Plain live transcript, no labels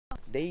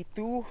Day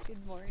 2.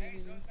 Good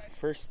morning.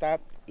 First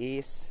stop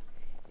is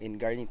in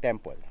Garni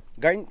Temple.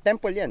 Garni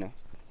Temple yan, no?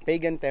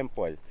 Pagan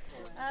temple.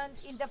 And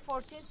in the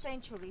 14th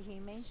century, he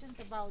mentions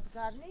about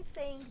Garni,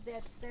 saying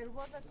that there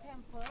was a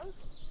temple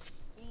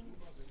in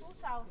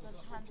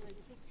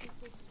 2166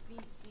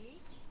 BC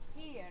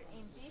here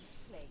in this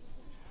place.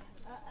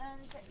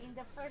 And in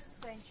the 1st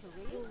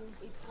century,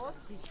 it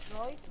was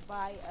destroyed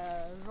by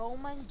a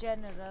Roman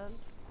general,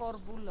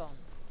 Corbulo.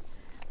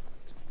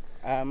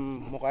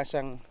 Mukha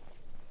siyang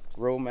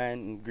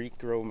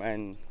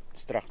Greek-Roman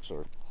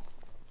structure.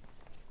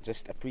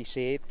 Just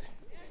appreciate.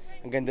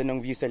 Ang ganda ng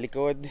view sa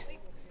likod.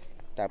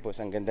 Tapos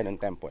ang ganda ng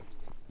temple.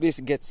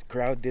 This gets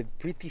crowded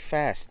pretty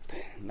fast.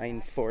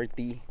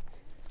 9:40.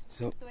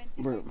 So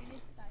we're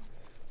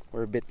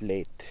a bit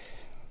late.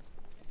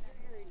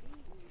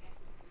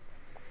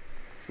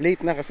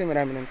 Late na kasi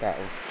marami ng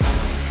tao.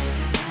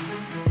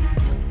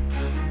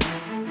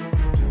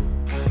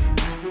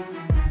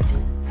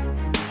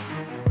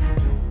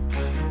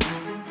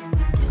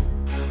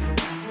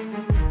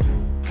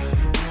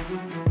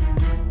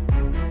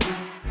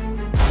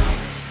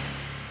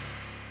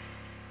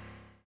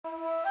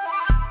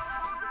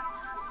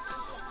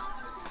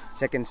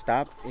 Second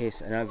stop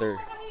is another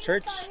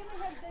church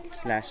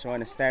 /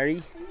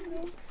 monastery.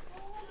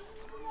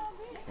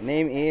 The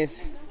name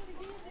is,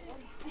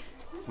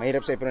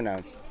 mahirap sa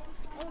i-pronounce,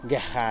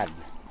 Geghard.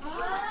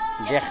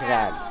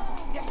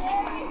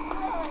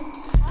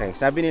 Okay,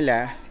 sabi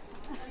nila,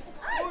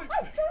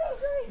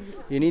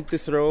 you need to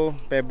throw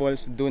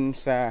pebbles dun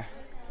sa,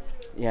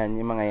 yan,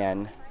 yung mga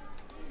yan.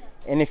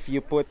 And if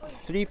you put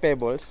 3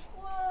 pebbles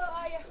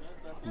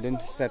dun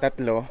sa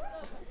 3,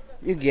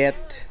 you get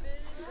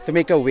to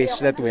make a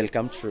wish that will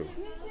come true.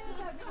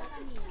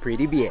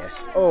 Pretty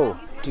BS. Oh,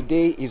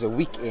 today is a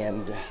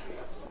weekend.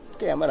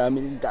 Kaya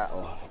maraming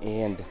tao.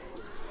 And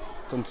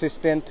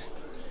consistent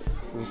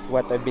with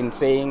what I've been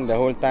saying the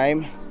whole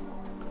time,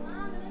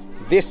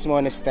 this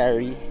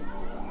monastery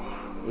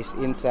is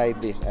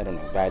inside this, I don't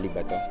know, valley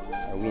ba to?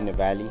 Are we in a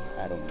valley?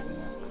 I don't know.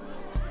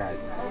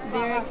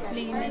 They're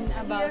explaining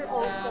about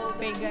the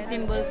pagan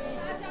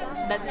symbols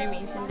that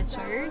remains in the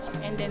church,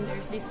 and then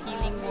there's this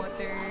healing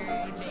water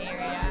in the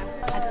area.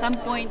 At some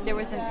point, there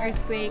was an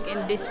earthquake,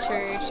 and this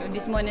church or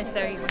this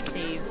monastery was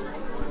saved.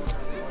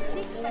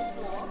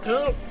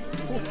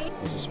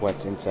 This is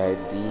what's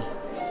inside the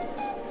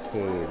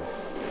cave.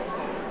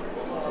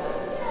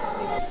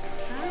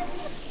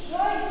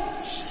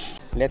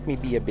 Let me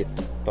be a bit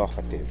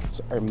talkative.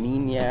 So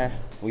Armenia,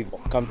 we've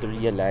come to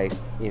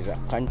realize, is a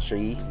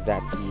country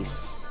that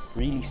is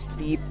really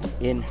steep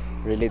in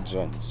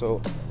religion. So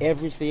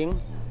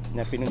everything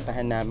na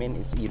pinuntahan namin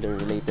is either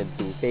related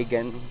to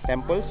pagan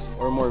temples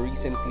or more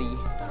recently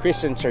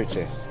Christian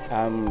churches.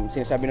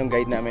 Sinasabi ng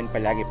guide namin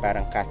palagi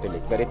parang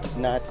Catholic, but it's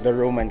not the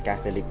Roman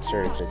Catholic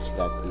Church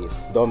that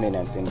is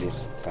dominant in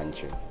this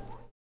country.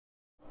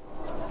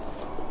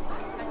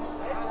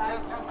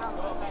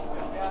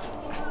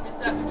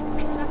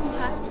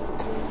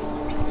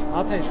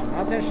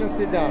 Attention,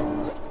 sit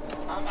down.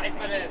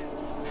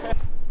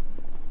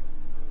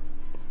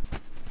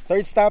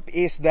 Third stop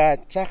is the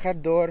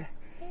Tsakhkadzor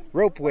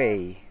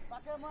Ropeway.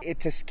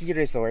 It's a ski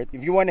resort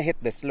if you want to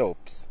hit the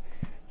slopes.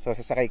 So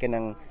sasakay ka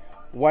ng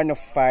one of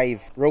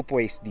 5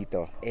 ropeways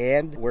dito.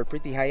 And we're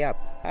pretty high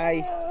up.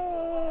 Hi!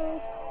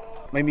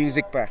 May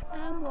music pa.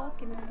 I'm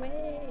walking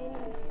away.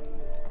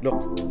 Look.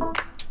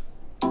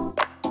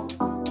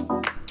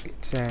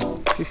 It's a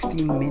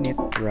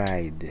 15-minute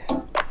ride.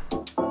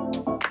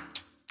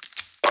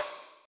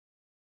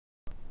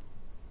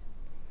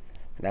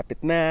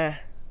 Lapit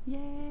na.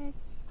 Yes.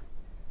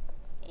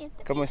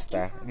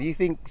 Kamusta? Do you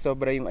think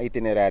sobra yung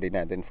itinerary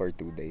natin for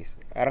 2 days?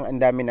 Parang ang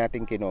dami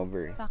nating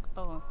kinover.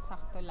 Sakto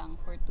lang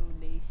for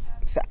 2 days.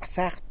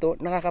 Sakto?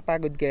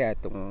 Nakakapagod kaya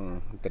itong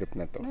trip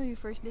na to? No, yung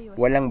first day was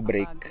walang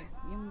break.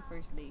 Yung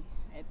first day.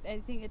 I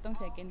think itong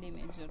second day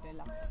medyo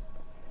relax.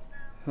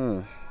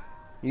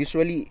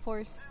 Usually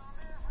 4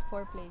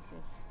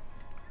 places.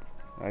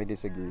 I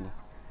disagree.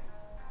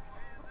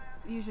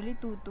 Usually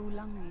 2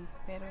 lang eh.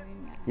 Pero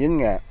yun nga. Yun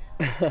nga.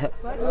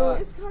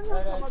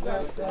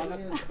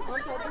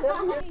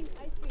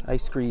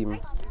 Ice cream.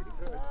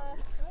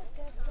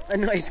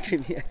 Ano ice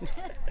cream yan?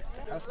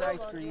 How's the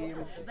ice cream?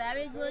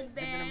 Very good,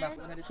 Ben.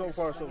 So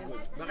far, so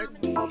good. Bakit?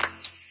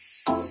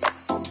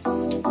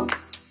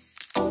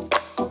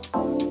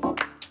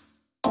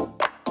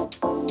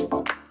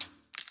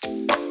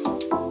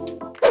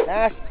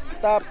 Last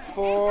stop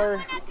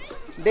for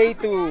day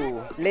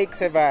 2, Lake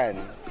Sevan.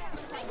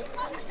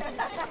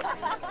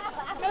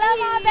 Hello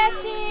mga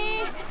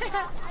beshi!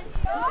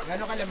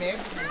 Gano'n kalamig?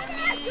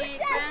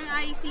 Parang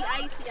icy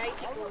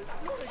cold.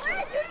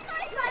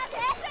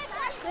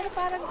 Pero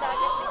parang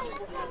dagat.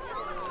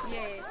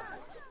 Yes.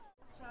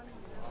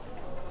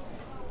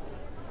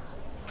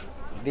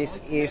 This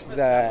is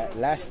the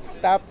last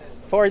stop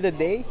for the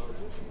day.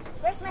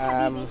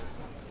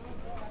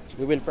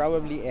 We will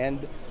probably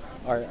end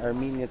our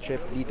Armenia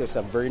trip dito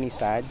sa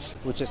Vernissage,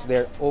 which is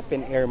their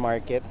open air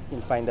market.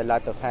 You'll find a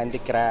lot of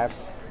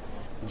handicrafts,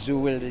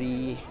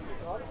 jewelry,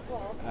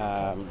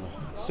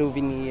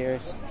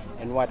 souvenirs,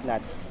 and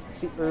whatnot.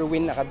 Si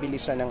Erwin nakabili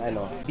siya ng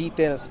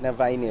Beatles na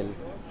vinyl,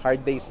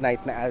 Hard Day's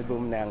Night na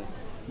album ng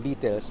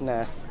Beatles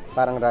na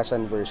parang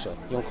Russian version,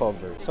 yung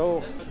cover.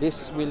 So,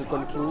 this will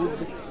conclude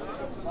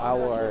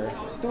our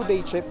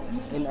 2-day trip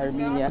in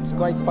Armenia. It's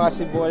quite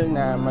possible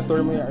na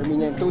matour mo yung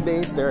Armenia in 2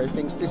 days. There are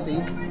things to see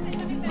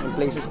and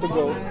places to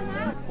go.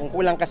 Kung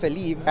kulang ka sa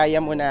leave, kaya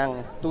mo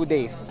ng 2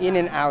 days in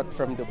and out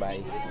from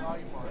Dubai.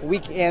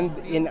 Weekend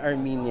in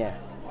Armenia.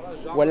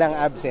 Walang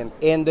absent.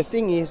 And the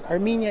thing is,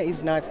 Armenia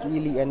is not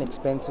really an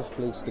expensive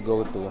place to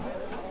go to.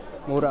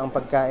 Mura ang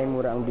pagkain,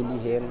 mura ang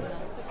bilihin.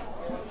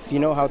 If you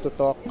know how to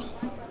talk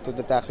to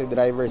the taxi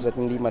drivers at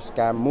hindi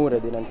ma-scam,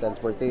 mura din ang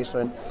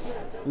transportation.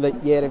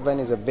 Yerevan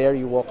is a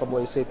very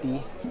walkable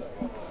city.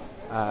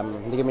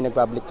 Hindi kami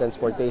nag-public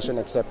transportation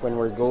except when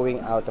we're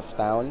going out of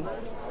town.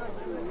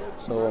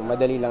 So,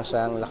 madali lang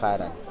siyang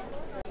lakaran.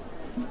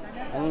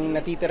 Ang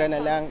natitira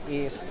na lang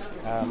is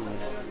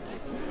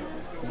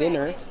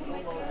dinner.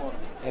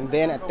 And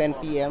then at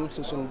 10 p.m.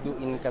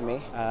 susunduin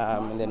kami.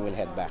 And then we'll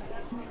head back.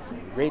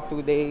 Great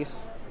 2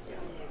 days.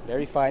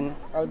 Very fun.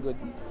 All good.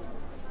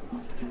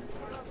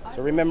 So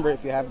remember,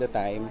 if you have the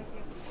time,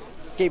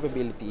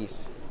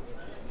 capabilities,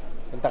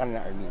 punta ka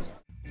na Armenia.